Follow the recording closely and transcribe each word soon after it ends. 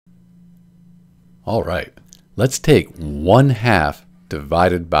All right, let's take 1/2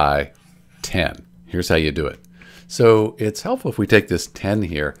 divided by 10. Here's how you do it. So it's helpful if we take this 10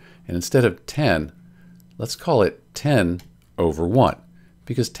 here, and instead of 10, let's call it 10 over 1.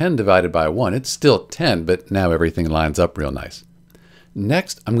 Because 10 divided by 1, it's still 10, but now everything lines up real nice.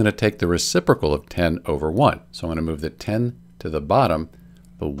 Next, I'm going to take the reciprocal of 10 over 1. So I'm going to move the 10 to the bottom,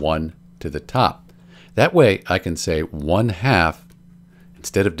 the 1 to the top. That way I can say 1/2,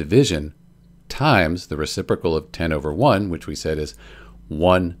 instead of division, times the reciprocal of 10 over 1, which we said is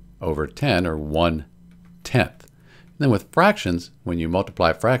 1 over 10, or 1/10. Then with fractions, when you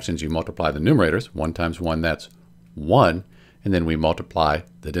multiply fractions, you multiply the numerators. 1 times 1, that's 1. And then we multiply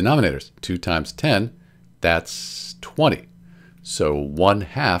the denominators. 2 times 10, that's 20. So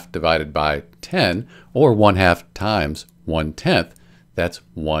 1/2 divided by 10, or 1/2 times 1/10, that's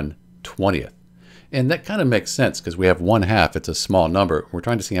 1/20. And that kind of makes sense because we have 1/2, it's a small number. We're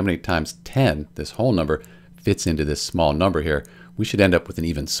trying to see how many times 10, this whole number, fits into this small number here. We should end up with an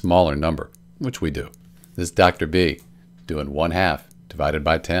even smaller number, which we do. This is Dr. B doing 1/2 divided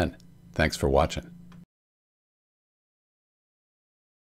by 10. Thanks for watching.